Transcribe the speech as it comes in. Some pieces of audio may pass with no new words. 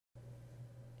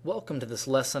Welcome to this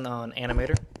lesson on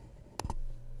Animator.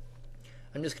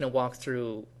 I'm just going to walk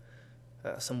through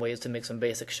some ways to make some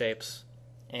basic shapes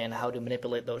and how to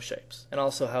manipulate those shapes, and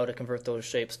also how to convert those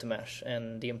shapes to mesh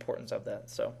and the importance of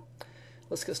that. So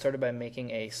let's get started by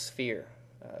making a sphere.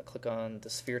 Click on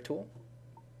the sphere tool.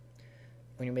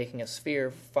 When you're making a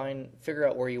sphere, figure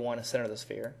out where you want to center the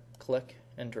sphere, click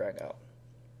and drag out.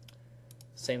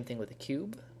 Same thing with the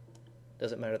cube.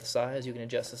 Doesn't matter the size, you can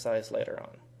adjust the size later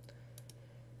on.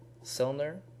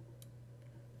 Cylinder,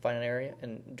 find an area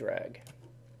and drag.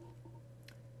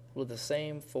 We'll do the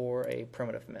same for a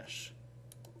primitive mesh.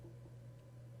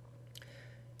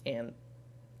 And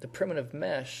the primitive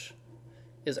mesh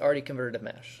is already converted to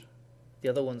mesh. The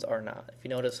other ones are not. If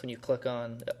you notice, when you click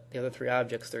on the other three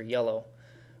objects, they're yellow,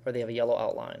 or they have a yellow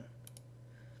outline,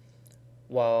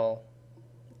 while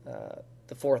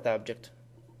the fourth object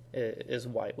is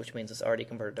white, which means it's already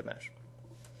converted to mesh.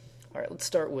 All right, let's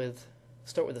start with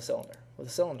the cylinder. With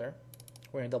the cylinder,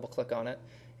 we're going to double click on it,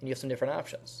 and you have some different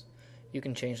options. You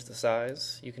can change the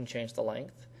size, you can change the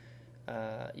length,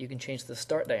 you can change the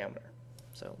start diameter.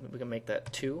 So we can make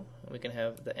that 2, and we can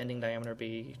have the ending diameter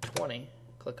be 20.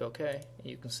 Click OK, and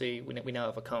you can see we now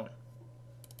have a cone.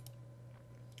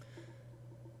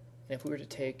 And if we were to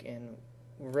take and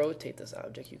rotate this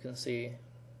object, you can see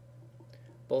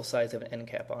both sides have an end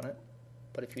cap on it.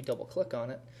 But if you double click on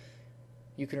it,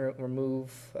 you can remove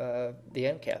the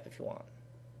end cap if you want,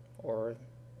 or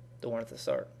the one at the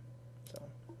start. So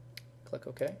click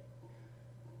OK,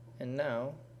 and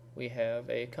now we have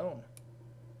a cone,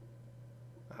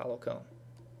 a hollow cone.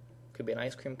 Could be an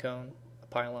ice cream cone, a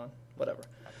pylon, whatever,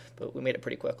 but we made it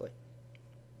pretty quickly.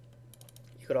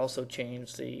 You could also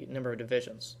change the number of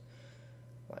divisions.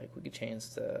 Like we could change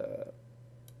the,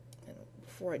 and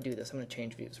before I do this, I'm going to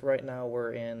change views. Right now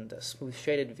we're in the smooth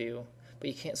shaded view, but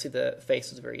you can't see the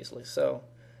faces very easily. So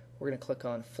we're going to click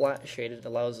on flat shaded. It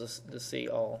allows us to see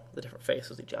all the different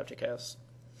faces each object has.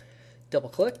 Double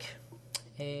click,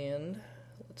 and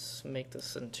let's make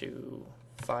this into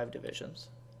 5 divisions.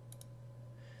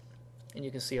 And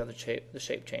you can see how the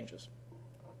shape changes.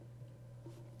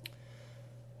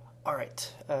 All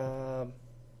right.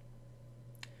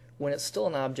 When it's still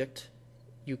an object,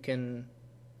 you can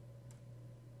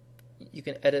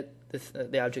edit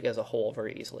the object as a whole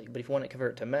very easily. But if you want to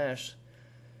convert it to mesh,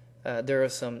 there are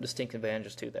some distinct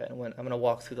advantages to that. And I'm going to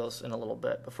walk through those in a little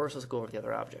bit. But first, let's go over the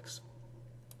other objects.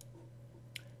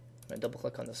 I'm going to double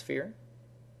click on the sphere.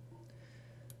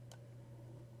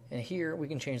 And here we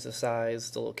can change the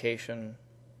size, the location,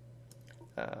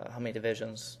 how many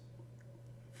divisions.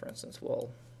 For instance, we'll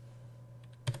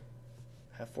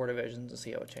have 4 divisions and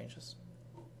see how it changes.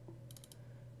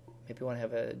 Maybe we want to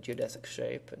have a geodesic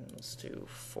shape, and let's do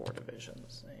 4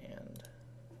 divisions, and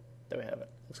there we have it.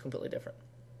 Looks completely different.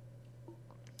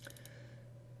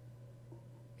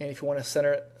 And if you want to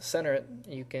center it,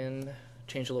 you can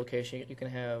change the location. You can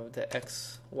have the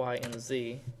X, Y, and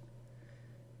Z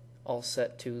all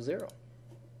set to 0,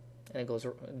 and it goes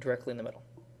directly in the middle.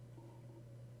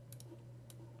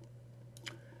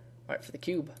 All right, for the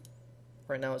cube,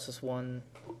 right now it's just one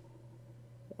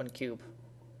cube,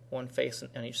 one face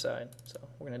on each side. So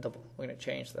we're going to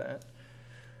change that.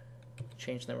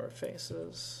 Change the number of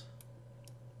faces.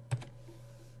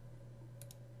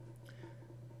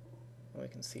 And we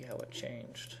can see how it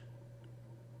changed.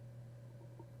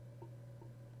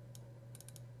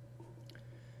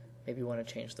 Maybe you want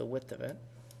to change the width of it,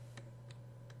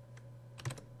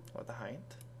 or the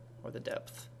height, or the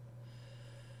depth.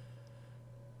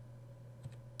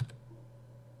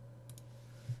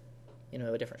 You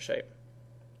know, a different shape.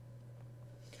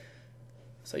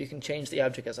 So you can change the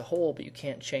object as a whole, but you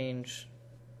can't change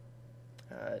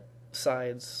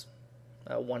sides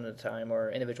one at a time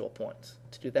or individual points.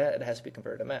 To do that, it has to be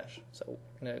converted to mesh. So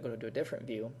we're going to go to a different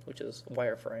view, which is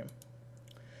wireframe.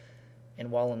 And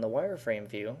while in the wireframe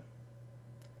view,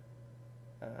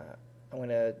 I'm going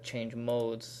to change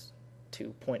modes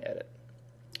to point edit.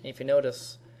 And if you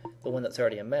notice, the one that's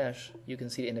already a mesh, you can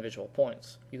see the individual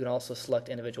points. You can also select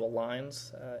individual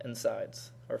lines and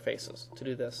sides or faces. To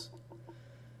do this,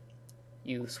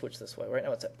 you switch this way. Right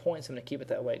now it's at points. I'm going to keep it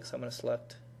that way because I'm going to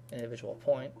select an individual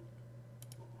point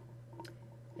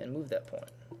and move that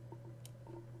point.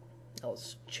 Now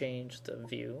let's change the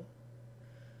view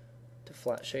to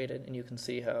flat shaded, and you can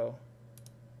see how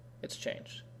it's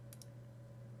changed.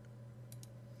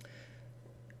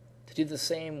 To do the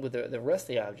same with the rest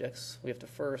of the objects, we have to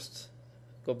first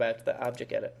go back to the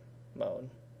object edit mode,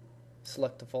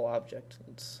 select the full object.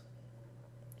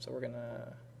 So we're going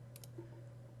to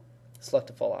select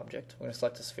a full object. We're going to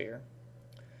select a sphere.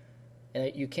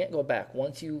 And you can't go back.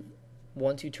 Once you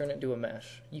once you turn it into a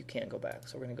mesh, you can't go back.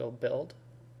 So we're going to go Build,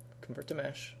 Convert to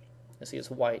Mesh, and see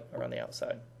it's white around the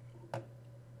outside.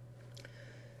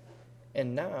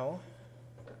 And now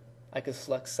I could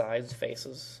select sides,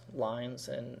 faces, lines,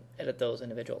 and edit those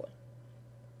individually.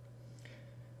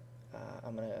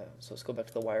 So let's go back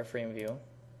to the wireframe view,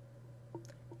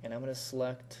 and I'm going to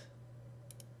select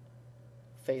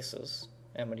faces.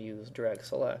 I'm going to use drag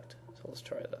select. So let's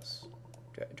try this.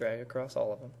 Drag across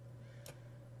all of them.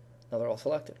 Now they're all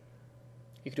selected.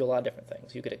 You could do a lot of different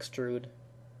things. You could extrude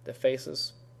the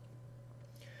faces.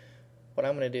 What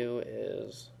I'm going to do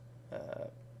is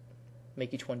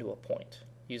make each one to a point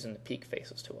using the Peak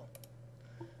Faces tool.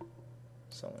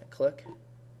 So I'm going to click.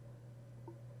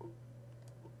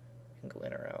 You can go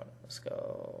in or out. Let's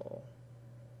go.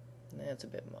 That's a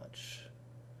bit much.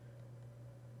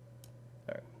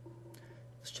 All right.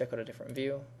 Let's check out a different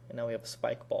view, and now we have a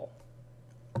spike ball.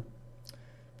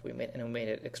 We made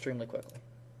it extremely quickly.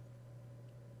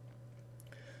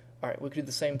 All right, we could do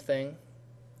the same thing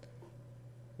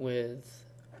with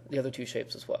the other two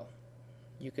shapes as well.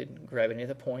 You could grab any of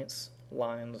the points,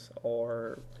 lines,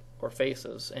 or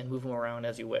faces and move them around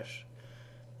as you wish.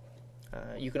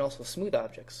 You can also smooth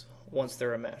objects once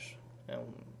they're a mesh.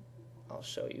 I'll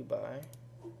show you by.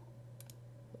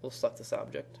 We'll select this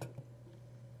object.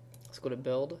 Let's go to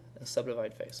Build and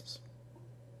Subdivide Faces.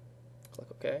 Click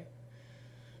OK.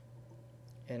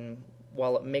 And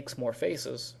while it makes more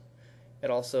faces, it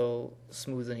also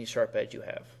smooths any sharp edge you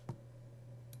have.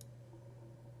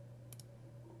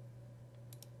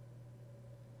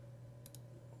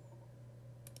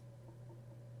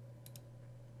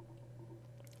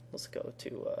 Let's go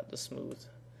to the smooth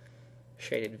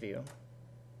shaded view.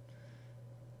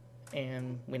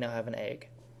 And we now have an egg.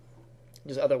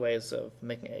 There's other ways of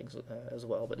making eggs as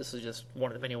well, but this is just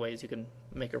one of the many ways you can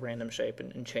make a random shape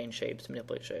and change shapes,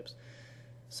 manipulate shapes.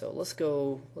 So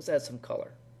let's add some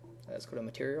color. Let's go to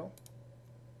Material.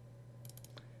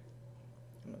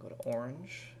 I'm going to go to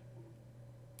Orange.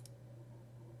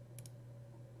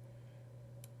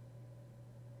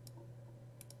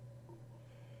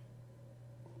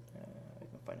 I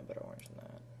can find a better orange than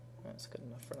that. That's good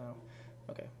enough for now.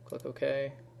 Okay, click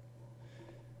OK.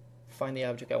 Find the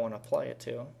object I want to apply it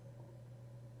to.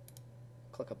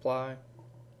 Click Apply.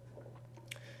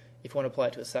 If you want to apply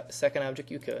it to a second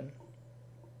object, you could.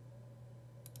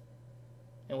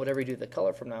 And whatever you do to the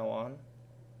color from now on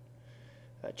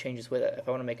changes with it. If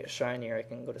I want to make it shinier, I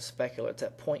can go to Specular. It's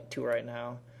at 0.2 right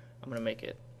now. I'm going to make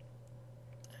it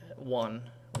 1,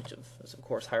 which is of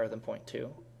course higher than 0.2.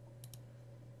 And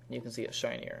you can see it's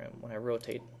shinier. And when I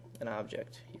rotate an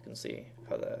object, you can see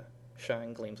how the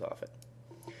shine gleams off it.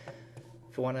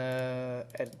 If you want to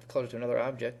add color to another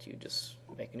object, you just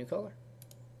make a new color.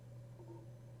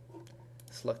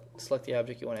 Select the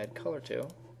object you want to add color to.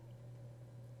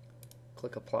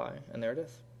 Click Apply, and there it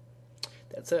is.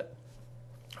 That's it.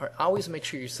 All right, always make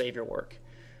sure you save your work.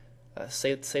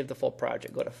 Save the full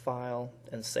project. Go to File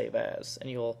and Save As, and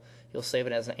you'll save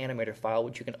it as an Anim8or file,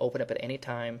 which you can open up at any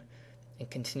time and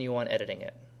continue on editing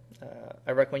it.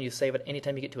 I recommend you save it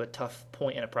anytime you get to a tough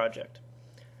point in a project.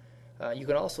 You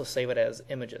can also save it as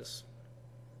images,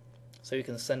 so you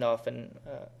can send off an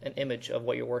image of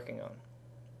what you're working on.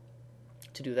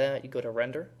 To do that, you go to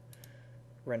Render,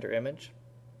 Render Image,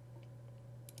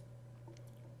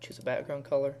 choose a background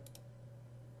color,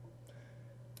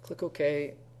 click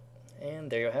OK,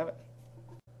 and there you have it.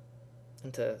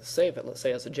 And to save it, let's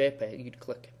say as a JPEG, you'd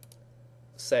click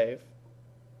Save,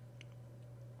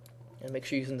 and make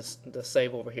sure you're using the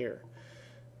Save over here.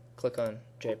 Click on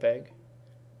JPEG,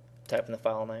 type in the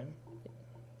file name.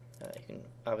 You can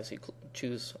obviously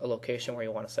choose a location where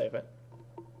you want to save it.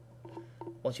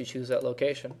 Once you choose that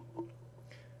location,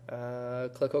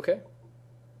 click OK.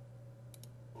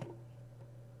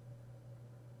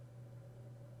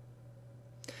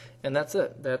 And that's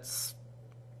it.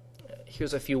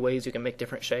 Here's a few ways you can make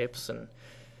different shapes and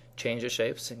change the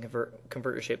shapes and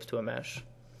convert your shapes to a mesh,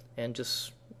 and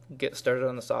just get started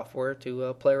on the software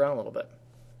to play around a little bit.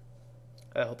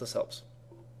 I hope this helps.